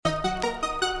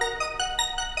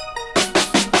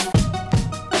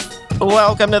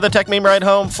Welcome to the Tech Meme Ride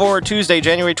Home for Tuesday,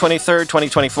 January 23rd,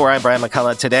 2024. I'm Brian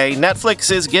McCullough. Today,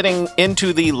 Netflix is getting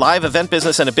into the live event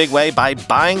business in a big way by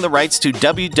buying the rights to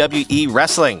WWE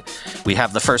wrestling. We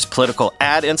have the first political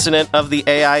ad incident of the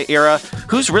AI era.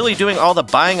 Who's really doing all the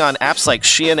buying on apps like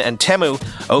Shein and Temu?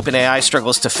 OpenAI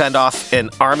struggles to fend off an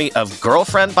army of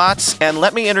girlfriend bots. And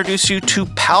let me introduce you to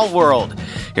Pal World.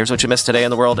 Here's what you missed today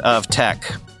in the world of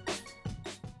tech.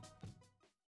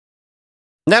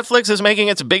 Netflix is making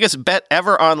its biggest bet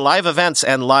ever on live events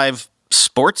and live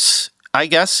sports, I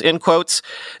guess, in quotes.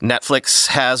 Netflix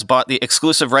has bought the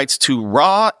exclusive rights to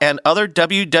Raw and other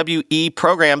WWE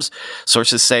programs,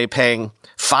 sources say paying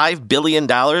 $5 billion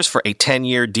for a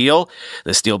 10-year deal.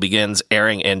 This deal begins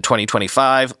airing in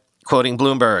 2025, quoting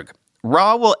Bloomberg.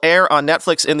 Raw will air on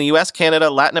Netflix in the U.S.,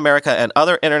 Canada, Latin America, and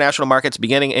other international markets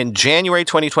beginning in January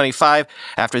 2025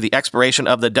 after the expiration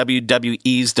of the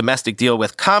WWE's domestic deal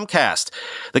with Comcast.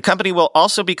 The company will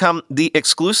also become the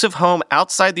exclusive home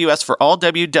outside the U.S. for all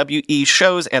WWE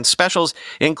shows and specials,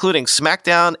 including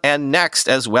SmackDown and Next,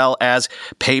 as well as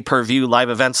pay-per-view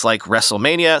live events like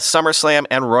WrestleMania, SummerSlam,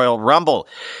 and Royal Rumble.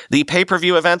 The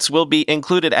pay-per-view events will be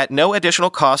included at no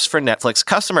additional cost for Netflix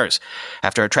customers.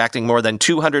 After attracting more than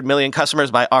 200 million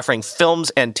customers by offering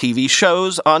films and TV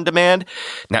shows on demand,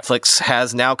 Netflix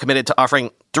has now committed to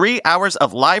offering 3 hours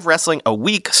of live wrestling a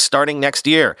week starting next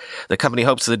year. The company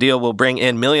hopes the deal will bring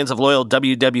in millions of loyal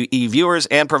WWE viewers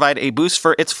and provide a boost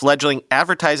for its fledgling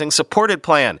advertising-supported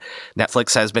plan.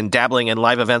 Netflix has been dabbling in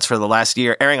live events for the last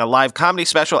year, airing a live comedy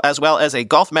special as well as a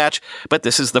golf match, but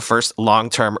this is the first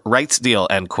long-term rights deal,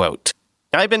 end quote.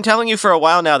 I've been telling you for a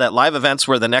while now that live events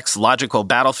were the next logical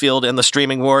battlefield in the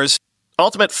streaming wars.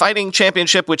 Ultimate Fighting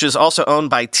Championship, which is also owned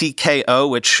by TKO,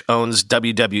 which owns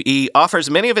WWE,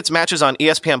 offers many of its matches on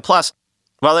ESPN+,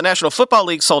 while the National Football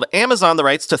League sold Amazon the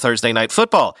rights to Thursday Night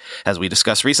Football. As we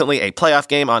discussed recently, a playoff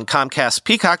game on Comcast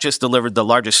Peacock just delivered the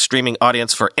largest streaming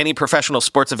audience for any professional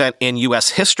sports event in U.S.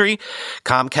 history.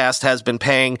 Comcast has been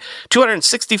paying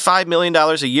 $265 million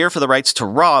a year for the rights to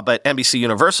Raw, but NBC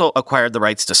Universal acquired the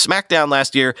rights to SmackDown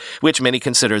last year, which many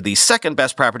consider the second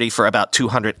best property for about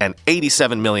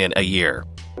 $287 million a year.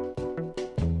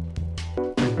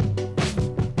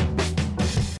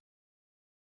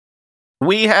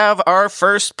 We have our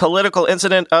first political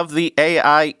incident of the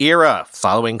AI era.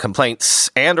 Following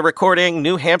complaints and a recording,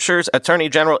 New Hampshire's Attorney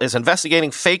General is investigating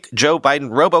fake Joe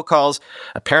Biden robocalls,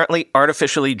 apparently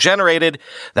artificially generated,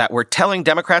 that were telling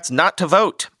Democrats not to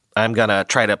vote. I'm going to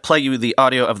try to play you the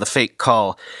audio of the fake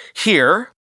call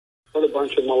here. What a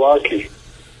bunch of malarkey.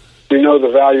 We know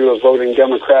the value of voting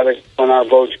Democratic when our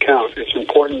votes count. It's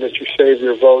important that you save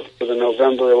your vote for the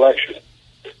November election.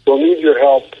 We'll need your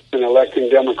help in electing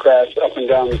Democrats up and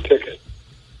down the ticket.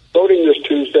 Voting this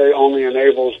Tuesday only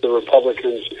enables the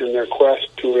Republicans in their quest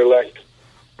to elect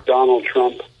Donald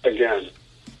Trump again.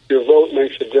 Your vote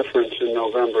makes a difference in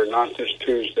November, not this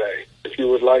Tuesday. If you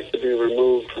would like to be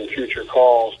removed from future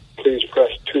calls, please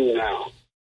press 2 now.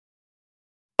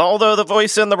 Although the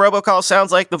voice in the robocall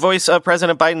sounds like the voice of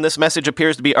President Biden, this message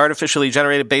appears to be artificially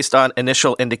generated based on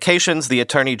initial indications, the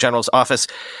Attorney General's office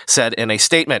said in a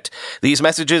statement. These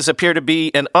messages appear to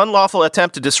be an unlawful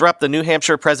attempt to disrupt the New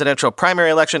Hampshire presidential primary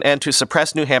election and to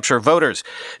suppress New Hampshire voters.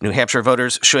 New Hampshire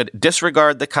voters should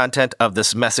disregard the content of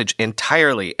this message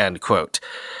entirely, end quote.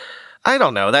 I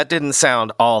don't know, that didn't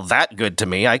sound all that good to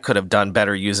me. I could have done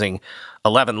better using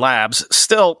 11 Labs.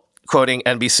 Still, quoting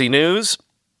NBC News,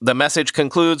 the message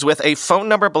concludes with a phone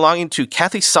number belonging to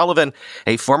Kathy Sullivan,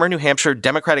 a former New Hampshire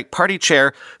Democratic Party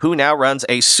chair who now runs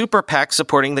a super PAC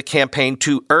supporting the campaign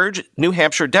to urge New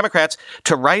Hampshire Democrats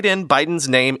to write in Biden's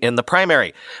name in the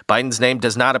primary. Biden's name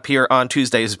does not appear on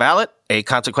Tuesday's ballot, a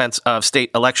consequence of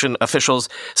state election officials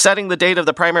setting the date of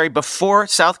the primary before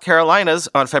South Carolina's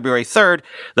on February 3rd,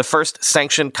 the first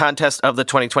sanctioned contest of the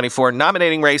 2024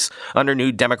 nominating race under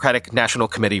new Democratic National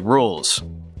Committee rules.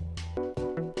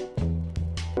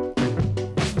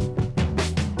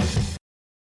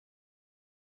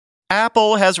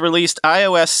 Apple has released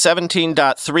iOS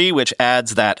 17.3, which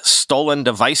adds that stolen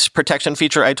device protection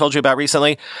feature I told you about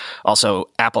recently. Also,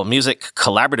 Apple Music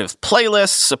collaborative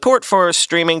playlists, support for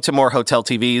streaming to more hotel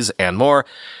TVs, and more.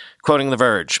 Quoting The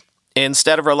Verge,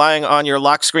 instead of relying on your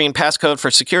lock screen passcode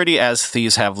for security, as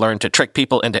thieves have learned to trick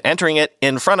people into entering it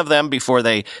in front of them before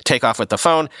they take off with the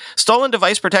phone, stolen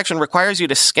device protection requires you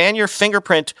to scan your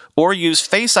fingerprint or use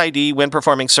Face ID when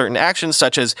performing certain actions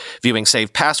such as viewing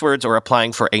saved passwords or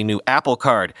applying for a new Apple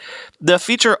Card. The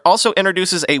feature also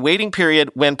introduces a waiting period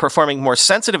when performing more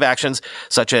sensitive actions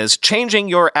such as changing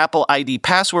your Apple ID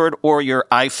password or your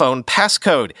iPhone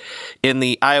passcode. In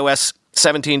the iOS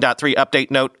 17.3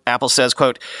 update note, Apple says,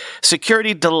 quote,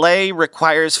 security delay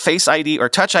requires Face ID or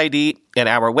Touch ID, an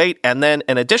hour wait, and then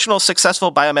an additional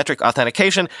successful biometric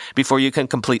authentication before you can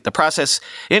complete the process,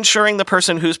 ensuring the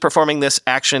person who's performing this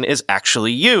action is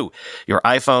actually you. Your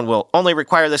iPhone will only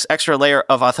require this extra layer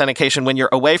of authentication when you're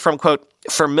away from, quote,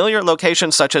 familiar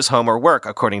locations such as home or work,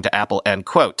 according to Apple, end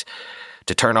quote.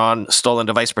 To turn on stolen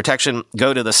device protection,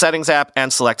 go to the Settings app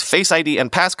and select Face ID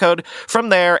and passcode. From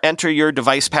there, enter your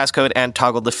device passcode and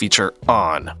toggle the feature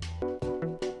on.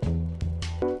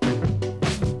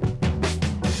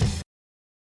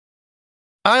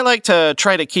 I like to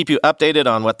try to keep you updated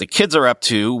on what the kids are up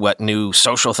to, what new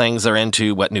social things they're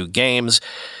into, what new games.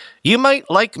 You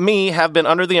might, like me, have been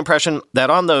under the impression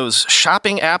that on those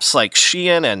shopping apps like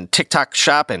Shein and TikTok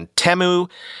Shop and Temu,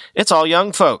 it's all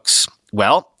young folks.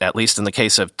 Well, at least in the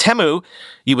case of Temu,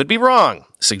 you would be wrong,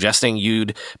 suggesting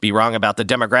you'd be wrong about the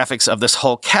demographics of this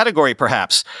whole category,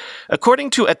 perhaps.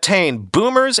 According to Attain,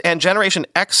 boomers and Generation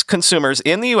X consumers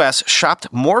in the U.S. shopped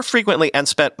more frequently and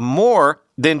spent more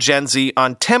than Gen Z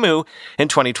on Temu in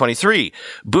 2023.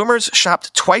 Boomers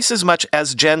shopped twice as much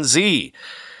as Gen Z,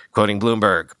 quoting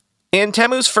Bloomberg. In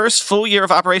Temu's first full year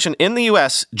of operation in the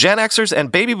U.S., Gen Xers and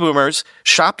baby boomers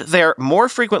shopped there more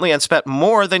frequently and spent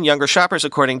more than younger shoppers,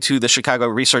 according to the Chicago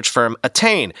research firm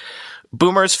Attain.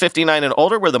 Boomers 59 and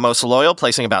older were the most loyal,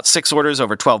 placing about 6 orders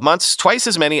over 12 months, twice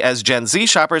as many as Gen Z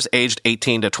shoppers aged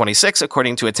 18 to 26,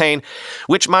 according to Attain,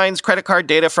 which mines credit card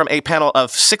data from a panel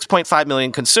of 6.5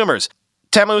 million consumers.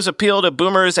 Temu's appeal to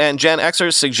boomers and Gen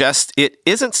Xers suggests it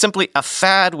isn't simply a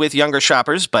fad with younger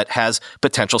shoppers, but has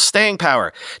potential staying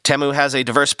power. Temu has a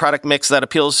diverse product mix that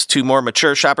appeals to more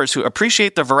mature shoppers who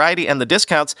appreciate the variety and the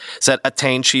discounts, said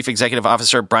Attain Chief Executive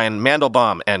Officer Brian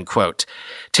Mandelbaum, end quote.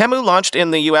 Temu launched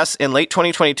in the U.S. in late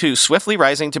 2022, swiftly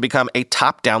rising to become a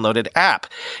top downloaded app.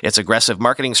 Its aggressive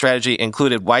marketing strategy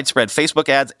included widespread Facebook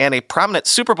ads and a prominent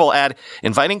Super Bowl ad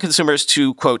inviting consumers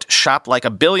to, quote, shop like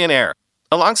a billionaire.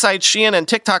 Alongside Shein and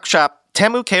TikTok Shop,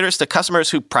 Temu caters to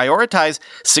customers who prioritize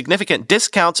significant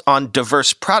discounts on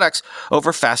diverse products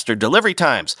over faster delivery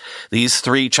times. These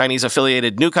 3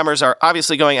 Chinese-affiliated newcomers are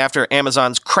obviously going after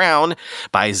Amazon's crown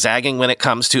by zagging when it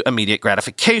comes to immediate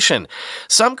gratification.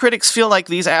 Some critics feel like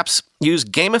these apps use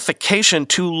gamification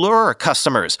to lure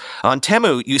customers. On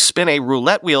Temu, you spin a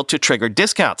roulette wheel to trigger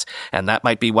discounts, and that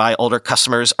might be why older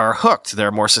customers are hooked.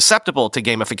 They're more susceptible to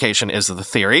gamification, is the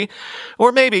theory.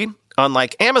 Or maybe,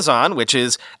 unlike Amazon, which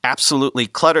is absolutely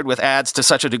cluttered with ads to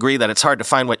such a degree that it's hard to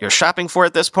find what you're shopping for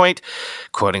at this point,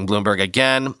 quoting Bloomberg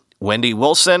again, Wendy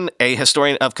Wilson, a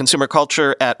historian of consumer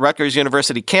culture at Rutgers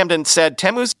University Camden, said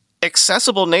Temu's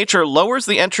accessible nature lowers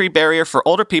the entry barrier for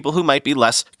older people who might be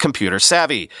less computer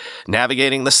savvy.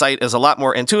 Navigating the site is a lot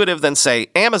more intuitive than, say,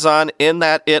 Amazon, in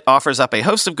that it offers up a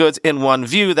host of goods in one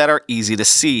view that are easy to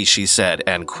see, she said,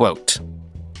 end quote.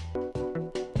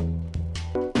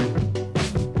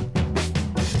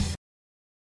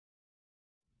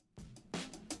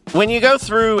 When you go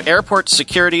through airport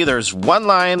security, there's one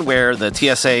line where the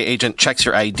TSA agent checks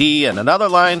your ID and another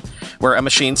line where a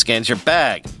machine scans your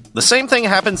bag. The same thing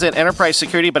happens in enterprise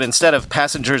security, but instead of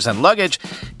passengers and luggage,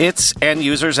 it's end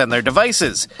users and their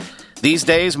devices. These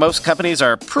days, most companies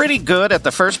are pretty good at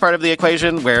the first part of the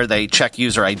equation where they check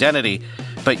user identity,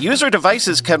 but user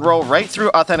devices can roll right through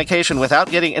authentication without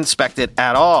getting inspected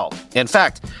at all. In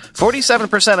fact,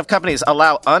 47% of companies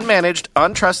allow unmanaged,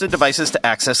 untrusted devices to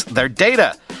access their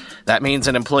data. That means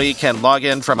an employee can log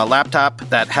in from a laptop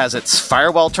that has its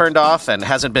firewall turned off and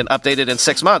hasn't been updated in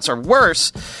 6 months, or worse,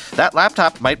 that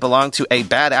laptop might belong to a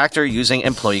bad actor using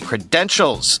employee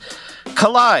credentials.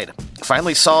 Collide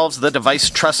finally solves the device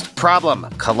trust problem.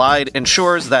 Collide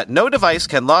ensures that no device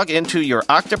can log into your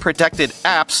Okta-protected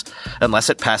apps unless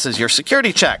it passes your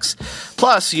security checks.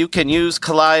 Plus, you can use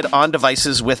Collide on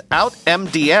devices without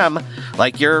MDM,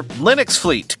 like your Linux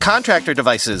fleet, contractor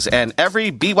devices, and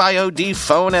every BYOD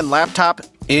phone and laptop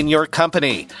in your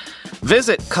company.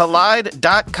 Visit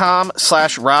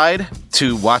collide.com/ride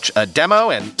to watch a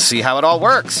demo and see how it all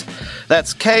works.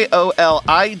 That's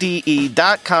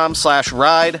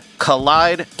KOLIDE.com/ride,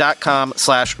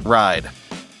 collide.com/ride.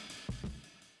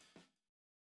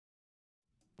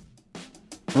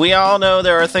 We all know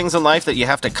there are things in life that you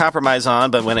have to compromise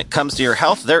on, but when it comes to your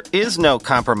health, there is no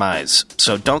compromise.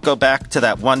 So don't go back to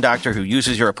that one doctor who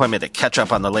uses your appointment to catch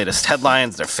up on the latest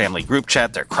headlines, their family group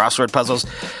chat, their crossword puzzles,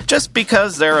 just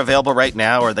because they're available right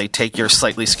now or they take your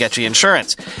slightly sketchy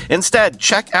insurance. Instead,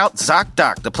 check out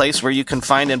ZocDoc, the place where you can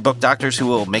find and book doctors who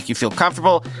will make you feel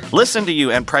comfortable, listen to you,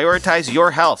 and prioritize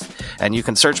your health. And you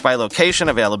can search by location,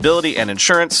 availability, and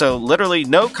insurance, so literally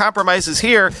no compromises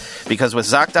here, because with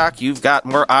ZocDoc, you've got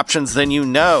more options than you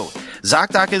know.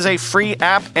 ZocDoc is a free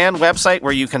app and website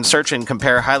where you can search and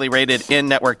compare highly rated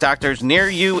in-network doctors near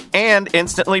you and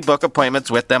instantly book appointments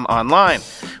with them online.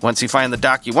 Once you find the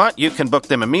doc you want, you can book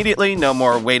them immediately, no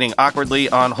more waiting awkwardly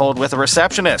on hold with a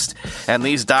receptionist. And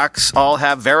these docs all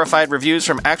have verified reviews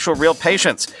from actual real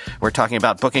patients. We're talking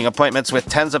about booking appointments with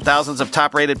tens of thousands of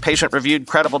top-rated, patient-reviewed,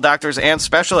 credible doctors and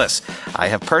specialists. I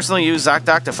have personally used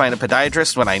ZocDoc to find a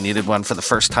podiatrist when I needed one for the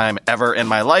first time ever in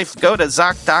my life. Go to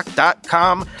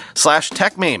ZocDoc.com/techmeme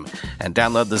and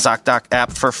download the ZocDoc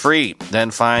app for free.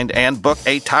 Then find and book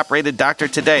a top-rated doctor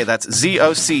today. That's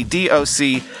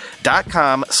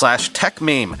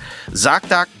ZocDoc.com/techmeme.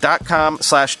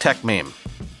 ZocDoc.com/techmeme.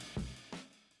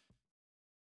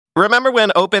 Remember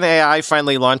when OpenAI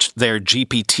finally launched their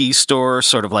GPT store,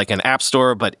 sort of like an app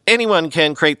store, but anyone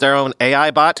can create their own AI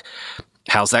bot?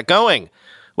 How's that going?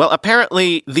 Well,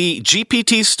 apparently the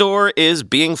GPT store is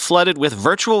being flooded with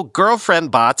virtual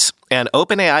girlfriend bots, and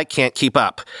OpenAI can't keep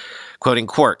up. Quoting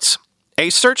Quartz, a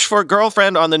search for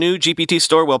girlfriend on the new GPT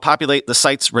store will populate the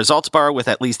site's results bar with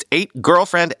at least 8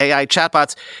 girlfriend AI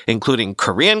chatbots, including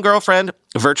Korean girlfriend,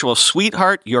 virtual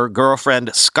sweetheart, your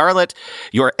girlfriend Scarlett,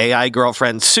 your AI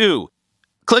girlfriend Sue.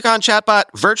 Click on chatbot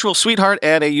virtual sweetheart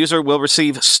and a user will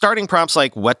receive starting prompts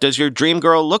like, what does your dream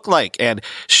girl look like? And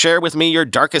share with me your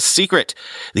darkest secret.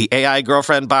 The AI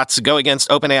girlfriend bots go against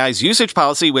OpenAI's usage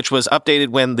policy, which was updated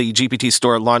when the GPT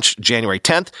store launched January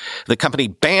 10th. The company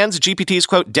bans GPTs,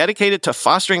 quote, dedicated to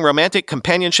fostering romantic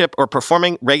companionship or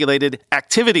performing regulated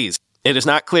activities. It is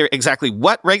not clear exactly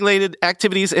what regulated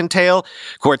activities entail.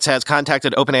 Quartz has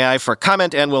contacted OpenAI for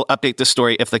comment and will update the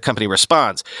story if the company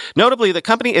responds. Notably, the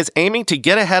company is aiming to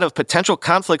get ahead of potential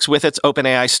conflicts with its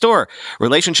OpenAI store.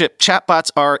 Relationship chatbots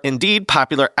are indeed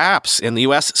popular apps. In the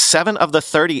U.S., 7 of the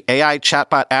 30 AI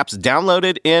chatbot apps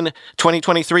downloaded in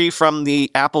 2023 from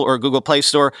the Apple or Google Play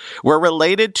Store were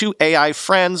related to AI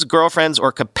friends, girlfriends,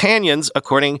 or companions,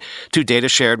 according to data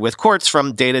shared with Quartz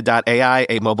from Data.ai,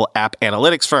 a mobile app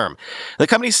analytics firm. The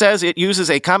company says it uses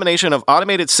a combination of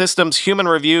automated systems, human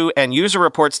review, and user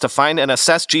reports to find and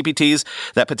assess GPTs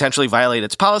that potentially violate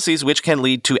its policies, which can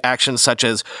lead to actions such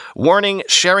as warning,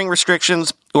 sharing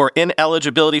restrictions, or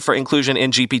ineligibility for inclusion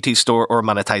in GPT store or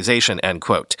monetization, end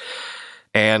quote.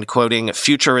 And quoting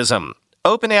Futurism,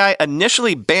 OpenAI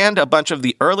initially banned a bunch of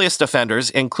the earliest offenders,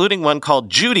 including one called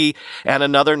Judy and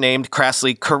another named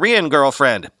crassly Korean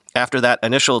girlfriend. After that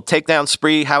initial takedown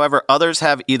spree, however, others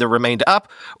have either remained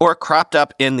up or cropped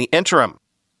up in the interim.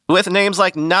 With names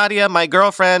like Nadia, my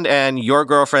girlfriend, and your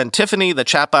girlfriend Tiffany, the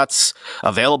chatbots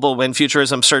available when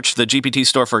Futurism searched the GPT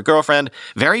store for girlfriend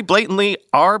very blatantly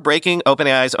are breaking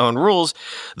OpenAI's own rules,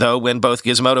 though when both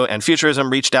Gizmodo and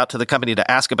Futurism reached out to the company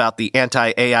to ask about the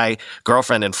anti-AI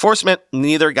girlfriend enforcement,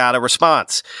 neither got a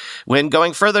response. When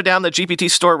going further down the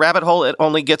GPT store rabbit hole, it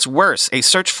only gets worse. A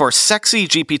search for sexy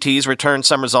GPTs returns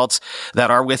some results that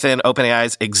are within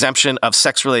OpenAI's exemption of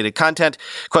sex-related content,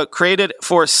 quote, created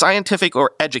for scientific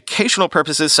or educational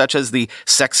purposes, such as the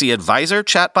Sexy Advisor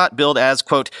chatbot billed as,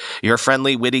 quote, your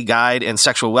friendly, witty guide in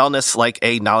sexual wellness like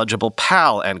a knowledgeable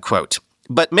pal, end quote.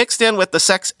 But mixed in with the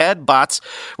sex ed bots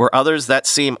were others that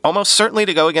seem almost certainly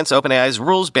to go against OpenAI's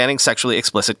rules banning sexually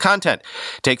explicit content.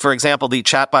 Take, for example, the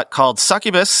chatbot called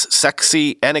Succubus,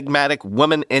 sexy, enigmatic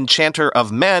woman enchanter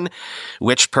of men,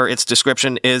 which per its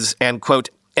description is, and quote,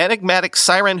 enigmatic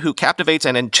siren who captivates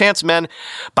and enchants men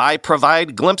by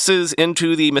provide glimpses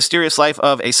into the mysterious life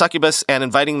of a succubus and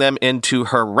inviting them into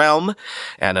her realm.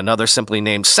 And another simply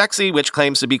named Sexy, which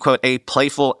claims to be, quote, a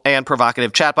playful and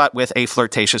provocative chatbot with a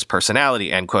flirtatious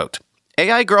personality, end quote.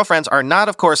 AI girlfriends are not,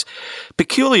 of course,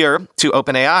 peculiar to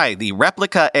OpenAI. The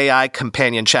Replica AI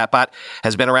companion chatbot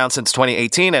has been around since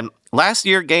 2018 and last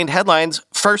year gained headlines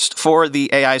first for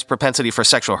the AI's propensity for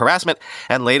sexual harassment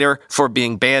and later for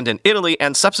being banned in Italy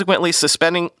and subsequently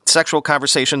suspending sexual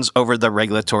conversations over the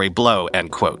regulatory blow,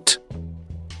 end quote.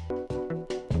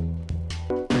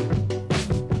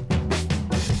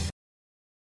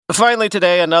 Finally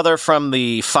today, another from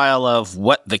the file of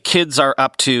what the kids are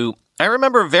up to. I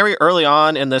remember very early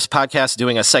on in this podcast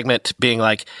doing a segment being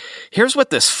like, here's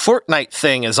what this Fortnite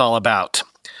thing is all about.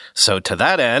 So to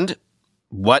that end,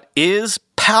 what is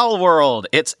Pal World?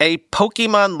 It's a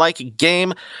Pokemon-like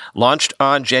game launched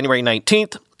on January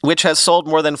 19th, which has sold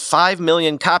more than 5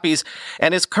 million copies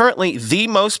and is currently the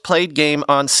most played game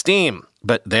on Steam.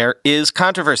 But there is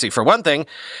controversy. For one thing,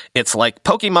 it's like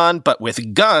Pokemon, but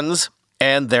with guns,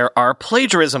 and there are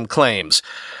plagiarism claims.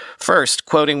 First,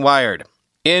 quoting Wired,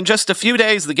 in just a few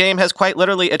days, the game has quite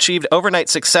literally achieved overnight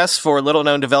success for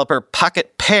little-known developer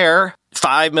Pocket Pair,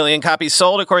 5 million copies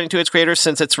sold, according to its creators,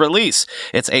 since its release.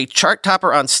 It's a chart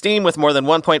topper on Steam with more than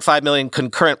 1.5 million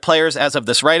concurrent players as of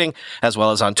this writing, as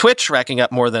well as on Twitch, racking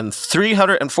up more than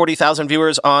 340,000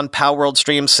 viewers on Palworld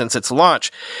streams since its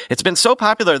launch. It's been so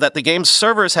popular that the game's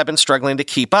servers have been struggling to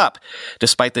keep up.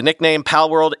 Despite the nickname,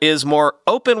 Palworld is more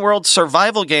open-world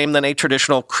survival game than a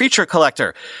traditional creature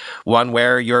collector, one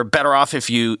where you're better off if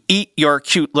you eat your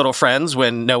cute little friends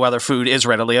when no other food is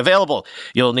readily available.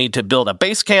 You'll need to build a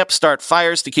base camp, start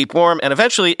fires to keep warm, and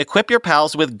eventually equip your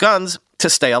pals with guns to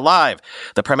stay alive.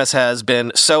 The premise has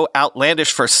been so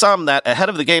outlandish for some that ahead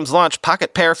of the game's launch,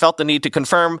 Pocket Pair felt the need to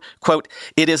confirm, quote,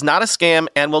 "It is not a scam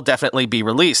and will definitely be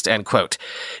released," end quote.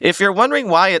 If you're wondering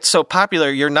why it's so popular,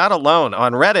 you're not alone.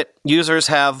 On Reddit, users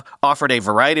have offered a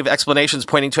variety of explanations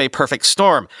pointing to a perfect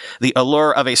storm. The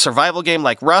allure of a survival game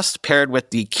like Rust, paired with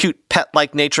the cute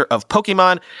pet-like nature of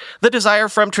Pokemon, the desire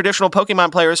from traditional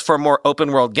Pokemon players for more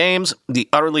open-world games, the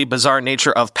utterly bizarre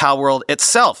nature of Palworld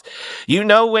itself. You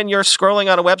know when you're scrolling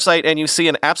on a website and you see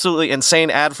an absolutely insane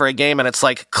ad for a game and it's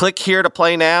like, click here to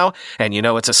play now, and you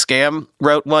know it's a scam,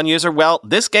 wrote one user. Well,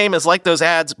 this game is like those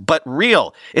ads, but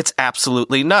real. It's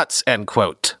absolutely nuts, end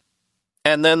quote.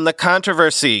 And then the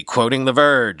controversy, quoting The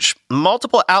Verge.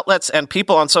 Multiple outlets and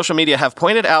people on social media have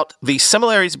pointed out the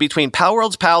similarities between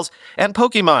Palworld's pals and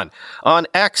Pokemon. On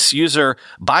X, user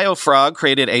Biofrog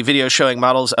created a video showing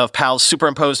models of pals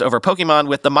superimposed over Pokemon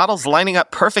with the models lining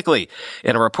up perfectly.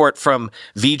 In a report from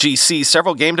VGC,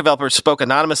 several game developers spoke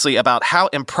anonymously about how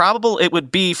improbable it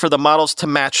would be for the models to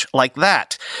match like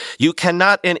that. You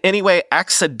cannot in any way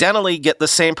accidentally get the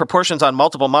same proportions on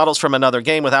multiple models from another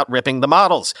game without ripping the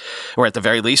models, or at the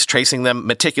very least tracing them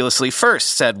meticulously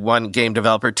first, said one game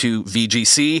developer to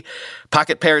VGC.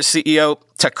 Pocket Pair's CEO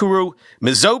Takuru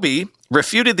Mizobi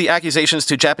refuted the accusations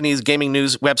to Japanese gaming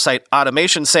news website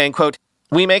Automation, saying, quote,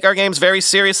 "We make our games very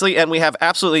seriously, and we have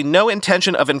absolutely no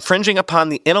intention of infringing upon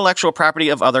the intellectual property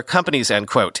of other companies," end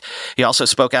quote. He also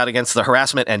spoke out against the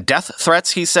harassment and death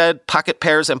threats he said Pocket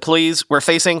Pair's employees were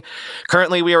facing.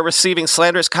 "Currently, we are receiving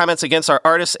slanderous comments against our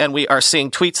artists, and we are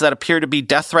seeing tweets that appear to be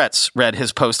death threats," read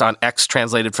his post on X,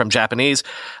 translated from Japanese.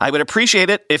 "I would appreciate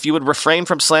it if you would refrain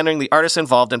from slandering the artists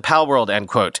involved in Palworld," end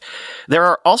quote. There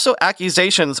are also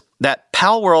accusations that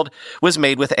Palworld was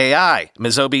made with AI.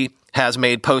 Mizobi has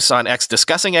made posts on X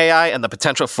discussing AI and the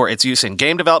potential for its use in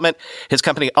game development. His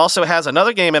company also has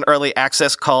another game in early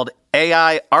access called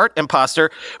AI Art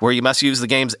Imposter, where you must use the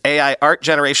game's AI art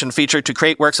generation feature to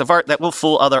create works of art that will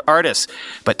fool other artists.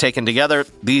 But taken together,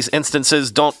 these instances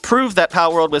don't prove that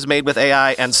Palworld was made with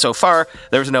AI, and so far,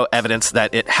 there's no evidence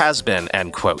that it has been,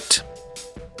 end quote.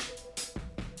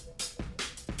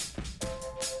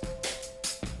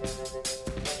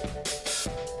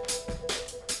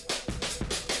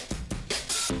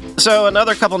 So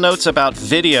another couple notes about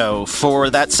video. For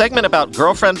that segment about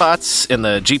girlfriend bots in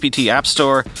the GPT App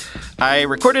Store, I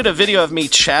recorded a video of me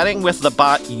chatting with the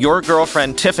bot Your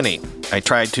Girlfriend Tiffany. I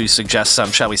tried to suggest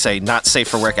some, shall we say, not safe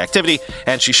for work activity,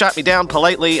 and she shot me down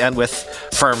politely and with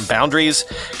firm boundaries.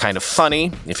 Kind of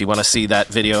funny. If you want to see that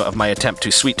video of my attempt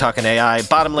to sweet talk an AI,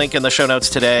 bottom link in the show notes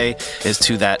today is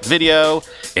to that video.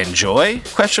 Enjoy? ?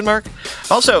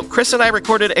 Also, Chris and I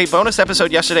recorded a bonus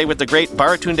episode yesterday with the great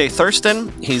Baratunde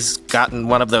Thurston. He's gotten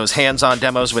one of those hands-on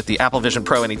demos with the Apple Vision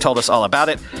Pro, and he told us all about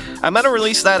it. I'm going to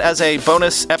release that as a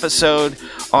bonus episode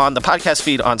on the podcast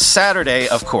feed on Saturday,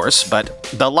 of course, but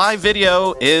the live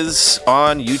video is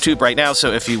on YouTube right now,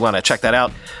 so if you want to check that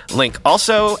out, link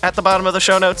also at the bottom of the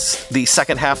show notes. The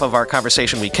second half of our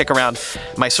conversation, we kick around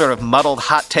my sort of muddled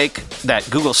hot take that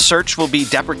Google search will be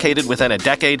deprecated within a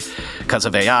decade because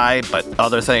of AI, but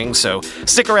other things. So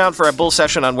stick around for a bull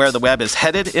session on where the web is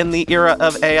headed in the era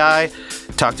of AI.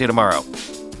 Talk to you tomorrow.